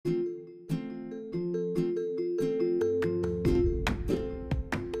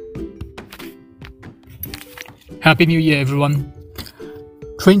Happy New Year, everyone.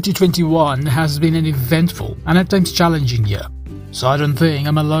 2021 has been an eventful and at times challenging year, so I don't think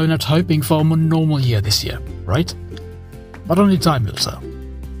I'm alone at hoping for a more normal year this year, right? But only time will tell.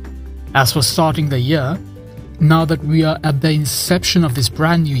 As for starting the year, now that we are at the inception of this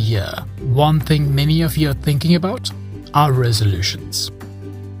brand new year, one thing many of you are thinking about are resolutions.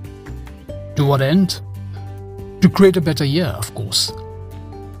 To what end? To create a better year, of course.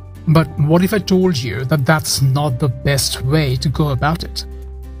 But what if I told you that that's not the best way to go about it?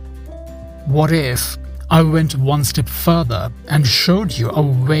 What if I went one step further and showed you a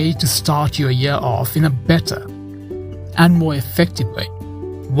way to start your year off in a better and more effective way?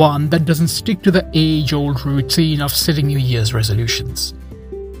 One that doesn't stick to the age-old routine of setting New Year's resolutions.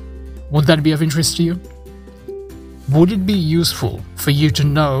 Would that be of interest to you? Would it be useful for you to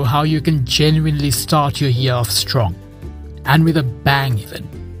know how you can genuinely start your year off strong, and with a bang even?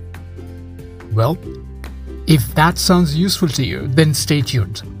 Well, if that sounds useful to you, then stay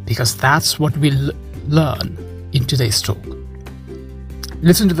tuned, because that's what we'll learn in today's talk.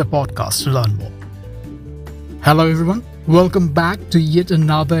 Listen to the podcast to learn more. Hello everyone, welcome back to yet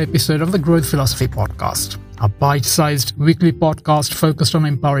another episode of the Growth Philosophy Podcast, a bite-sized weekly podcast focused on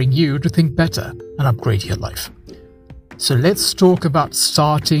empowering you to think better and upgrade your life. So let's talk about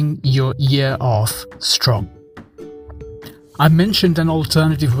starting your year off strong. I mentioned an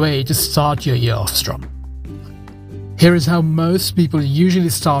alternative way to start your year off strong. Here is how most people usually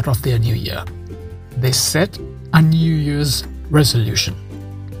start off their new year. They set a New Year's resolution.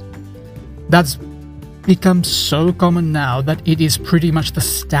 That's become so common now that it is pretty much the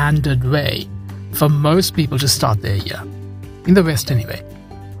standard way for most people to start their year. In the West anyway.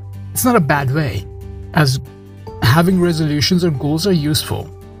 It's not a bad way, as having resolutions or goals are useful.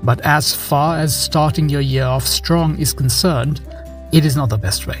 But as far as starting your year off strong is concerned, it is not the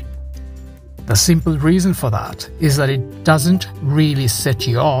best way. The simple reason for that is that it doesn't really set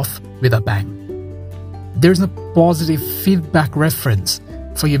you off with a bang. There is no positive feedback reference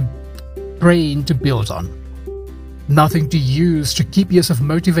for your brain to build on. Nothing to use to keep yourself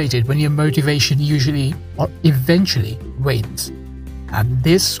motivated when your motivation usually or eventually wanes. And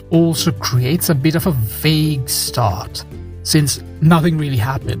this also creates a bit of a vague start, since nothing really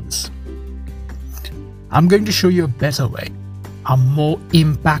happens. I'm going to show you a better way, a more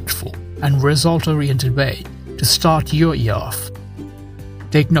impactful and result-oriented way to start your year off.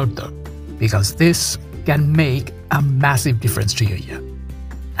 Take note though, because this can make a massive difference to your year,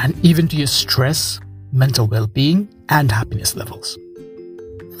 and even to your stress, mental well-being, and happiness levels.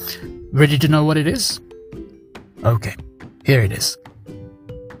 Ready to know what it is? Okay, here it is.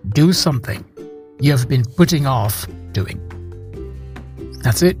 Do something you have been putting off doing.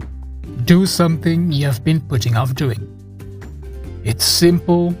 That's it. Do something you have been putting off doing. It's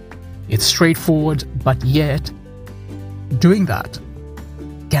simple, it's straightforward, but yet doing that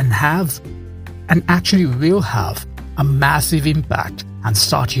can have, and actually will have, a massive impact and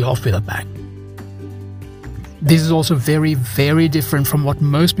start you off with a bang. This is also very, very different from what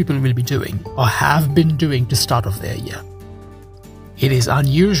most people will be doing or have been doing to start off their year. It is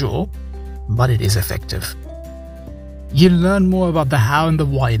unusual, but it is effective. You'll learn more about the how and the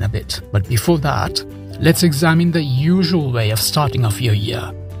why in a bit, but before that, let's examine the usual way of starting off your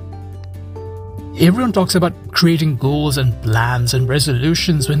year. Everyone talks about creating goals and plans and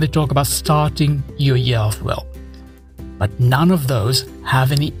resolutions when they talk about starting your year off well. But none of those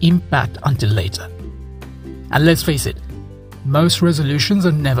have any impact until later. And let's face it, most resolutions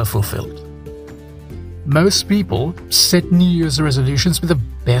are never fulfilled. Most people set New Year's resolutions with the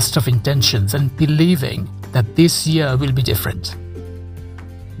best of intentions and believing that this year will be different.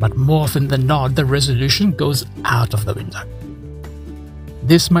 But more often than not, the resolution goes out of the window.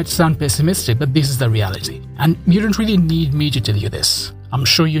 This might sound pessimistic, but this is the reality. And you don't really need me to tell you this. I'm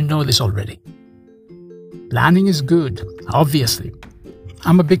sure you know this already. Planning is good, obviously.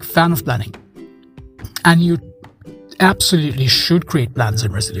 I'm a big fan of planning. And you absolutely should create plans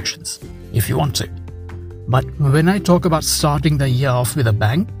and resolutions, if you want to. But when I talk about starting the year off with a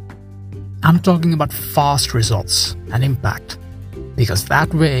bang, I'm talking about fast results and impact, because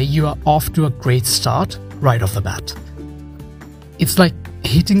that way you are off to a great start right off the bat. It's like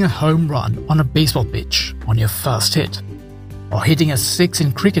hitting a home run on a baseball pitch on your first hit, or hitting a six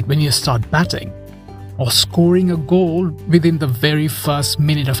in cricket when you start batting, or scoring a goal within the very first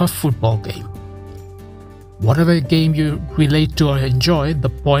minute of a football game. Whatever game you relate to or enjoy, the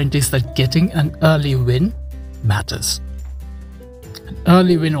point is that getting an early win matters. An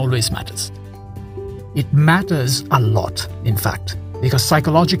early win always matters. It matters a lot, in fact, because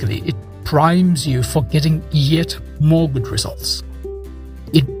psychologically it primes you for getting yet more good results.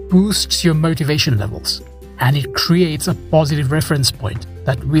 It boosts your motivation levels and it creates a positive reference point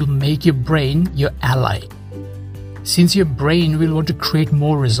that will make your brain your ally. Since your brain will want to create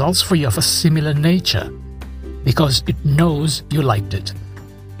more results for you of a similar nature because it knows you liked it.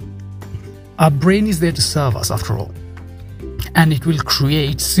 Our brain is there to serve us after all, and it will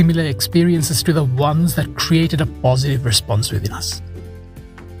create similar experiences to the ones that created a positive response within us.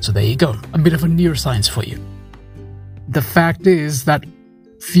 So there you go, a bit of a neuroscience for you. The fact is that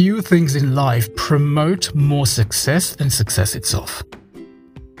few things in life promote more success than success itself.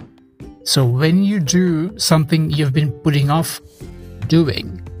 So when you do something you've been putting off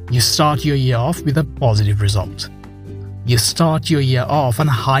doing, you start your year off with a positive result. You start your year off on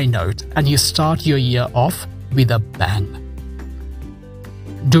a high note, and you start your year off with a bang.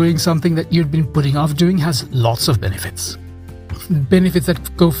 Doing something that you've been putting off doing has lots of benefits. Benefits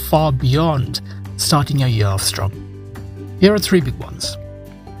that go far beyond starting your year off strong. Here are 3 big ones.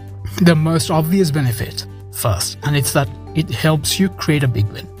 The most obvious benefit first, and it's that it helps you create a big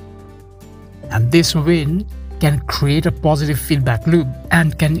win. And this win can create a positive feedback loop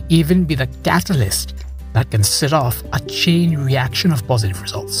and can even be the catalyst that can set off a chain reaction of positive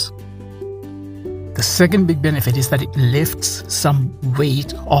results. The second big benefit is that it lifts some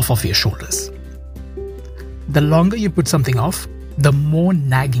weight off of your shoulders. The longer you put something off, the more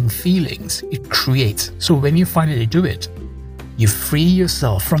nagging feelings it creates. So when you finally do it, you free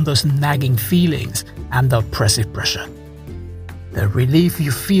yourself from those nagging feelings and the oppressive pressure. The relief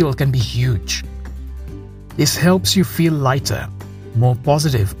you feel can be huge. This helps you feel lighter, more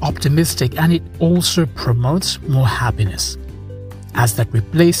positive, optimistic, and it also promotes more happiness, as that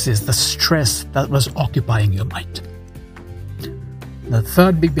replaces the stress that was occupying your mind. The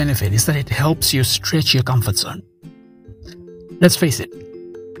third big benefit is that it helps you stretch your comfort zone. Let's face it,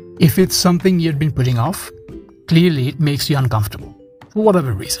 if it's something you've been putting off, clearly it makes you uncomfortable, for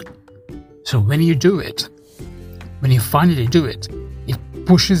whatever reason. So when you do it, when you finally do it, it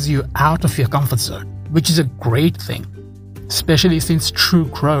pushes you out of your comfort zone, which is a great thing, especially since true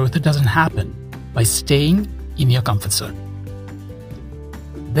growth doesn't happen by staying in your comfort zone.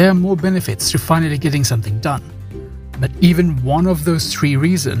 There are more benefits to finally getting something done, but even one of those 3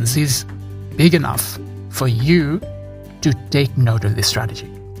 reasons is big enough for you to take note of this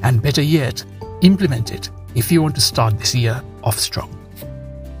strategy, and better yet, implement it if you want to start this year off strong.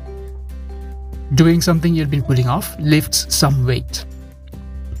 Doing something you've been putting off lifts some weight,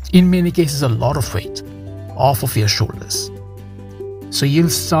 in many cases a lot of weight, off of your shoulders. So you'll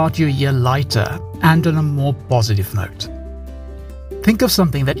start your year lighter and on a more positive note. Think of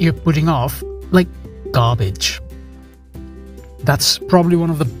something that you're putting off like garbage. That's probably one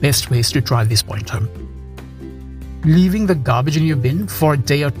of the best ways to drive this point home. Leaving the garbage in your bin for a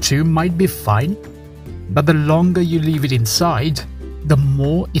day or 2 might be fine, but the longer you leave it inside, the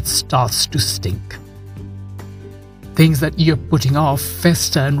more it starts to stink. Things that you're putting off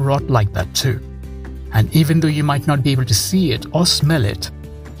fester and rot like that too. And even though you might not be able to see it or smell it,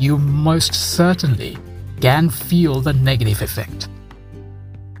 you most certainly can feel the negative effect.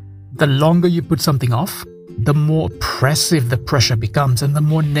 The longer you put something off, the more oppressive the pressure becomes and the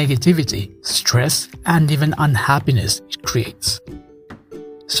more negativity, stress, and even unhappiness it creates.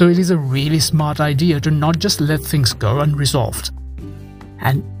 So it is a really smart idea to not just let things go unresolved.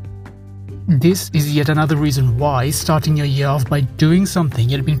 And this is yet another reason why starting your year off by doing something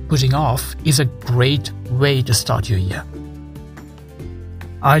you've been putting off is a great way to start your year.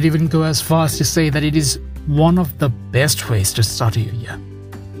 I'd even go as far as to say that it is one of the best ways to start your year,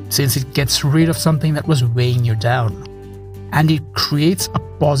 since it gets rid of something that was weighing you down, and it creates a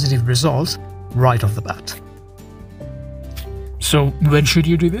positive result right off the bat. So when should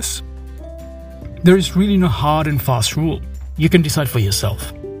you do this? There is really no hard and fast rule. You can decide for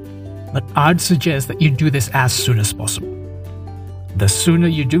yourself. But I'd suggest that you do this as soon as possible. The sooner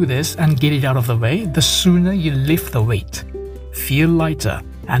you do this and get it out of the way, the sooner you lift the weight, feel lighter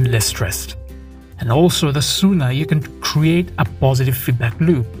and less stressed. And also the sooner you can create a positive feedback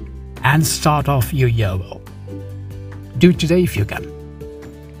loop and start off your year well. Do it today if you can.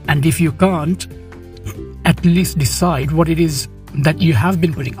 And if you can't, at least decide what it is that you have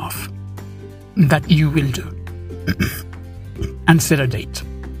been putting off, that you will do, and set a date.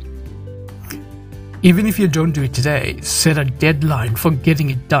 Even if you don't do it today, set a deadline for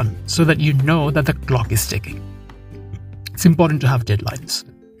getting it done so that you know that the clock is ticking. It's important to have deadlines.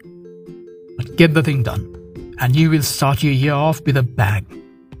 But get the thing done, and you will start your year off with a bang.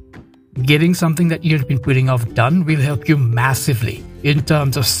 Getting something that you've been putting off done will help you massively in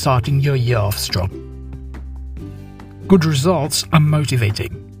terms of starting your year off strong. Good results are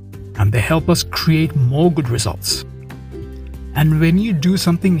motivating, and they help us create more good results. And when you do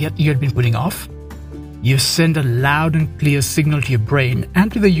something that you've been putting off, you send a loud and clear signal to your brain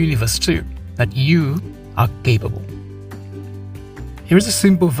and to the universe too that you are capable. Here is a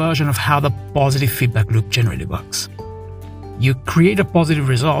simple version of how the positive feedback loop generally works. You create a positive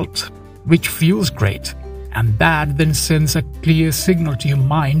result, which feels great, and that then sends a clear signal to your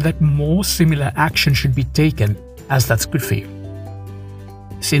mind that more similar action should be taken, as that's good for you.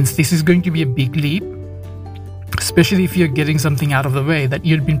 Since this is going to be a big leap, especially if you're getting something out of the way that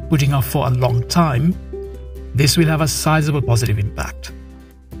you've been putting off for a long time, this will have a sizable positive impact.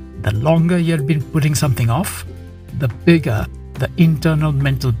 The longer you've been putting something off, the bigger the internal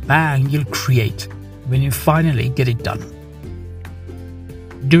mental bang you'll create when you finally get it done.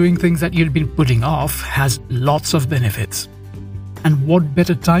 Doing things that you've been putting off has lots of benefits. And what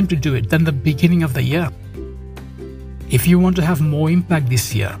better time to do it than the beginning of the year? If you want to have more impact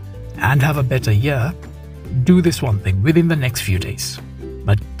this year and have a better year, do this one thing within the next few days.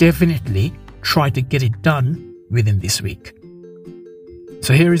 But definitely try to get it done within this week.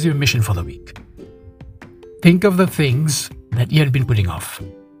 So here is your mission for the week. Think of the things that you have been putting off.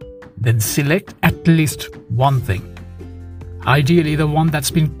 Then select at least one thing. Ideally, the one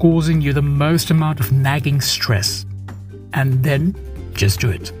that's been causing you the most amount of nagging stress. And then just do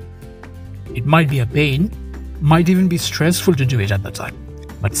it. It might be a pain, might even be stressful to do it at the time.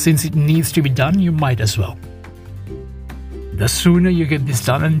 But since it needs to be done, you might as well. The sooner you get this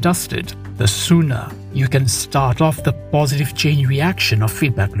done and dusted, the sooner you can start off the positive chain reaction of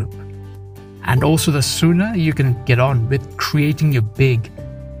feedback loop. And also the sooner you can get on with creating your big,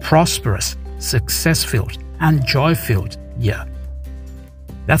 prosperous, success-filled and joy-filled year.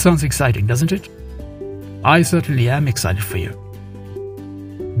 That sounds exciting, doesn't it? I certainly am excited for you.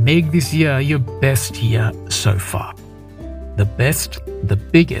 Make this year your best year so far. The best, the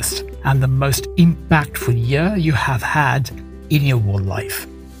biggest, and the most impactful year you have had in your whole life.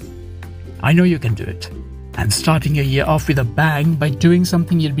 I know you can do it. And starting your year off with a bang by doing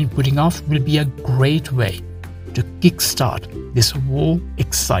something you've been putting off will be a great way to kickstart this whole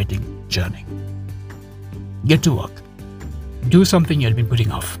exciting journey. Get to work. Do something you've been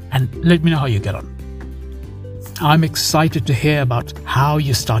putting off and let me know how you get on. I'm excited to hear about how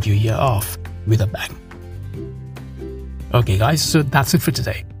you start your year off with a bang. Okay guys, so that's it for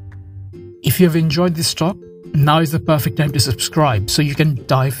today. If you have enjoyed this talk, now is the perfect time to subscribe so you can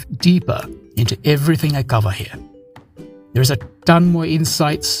dive deeper into everything I cover here. There's a ton more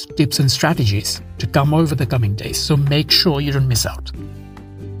insights, tips and strategies to come over the coming days, so make sure you don't miss out.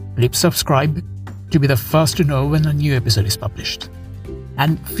 Click subscribe to be the first to know when a new episode is published.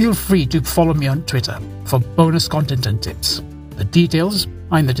 And feel free to follow me on Twitter for bonus content and tips. The details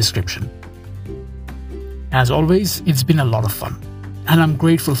are in the description. As always, it's been a lot of fun, and I'm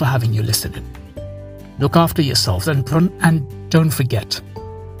grateful for having you listening. Look after yourselves and don't forget,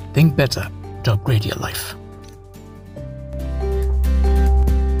 think better to upgrade your life.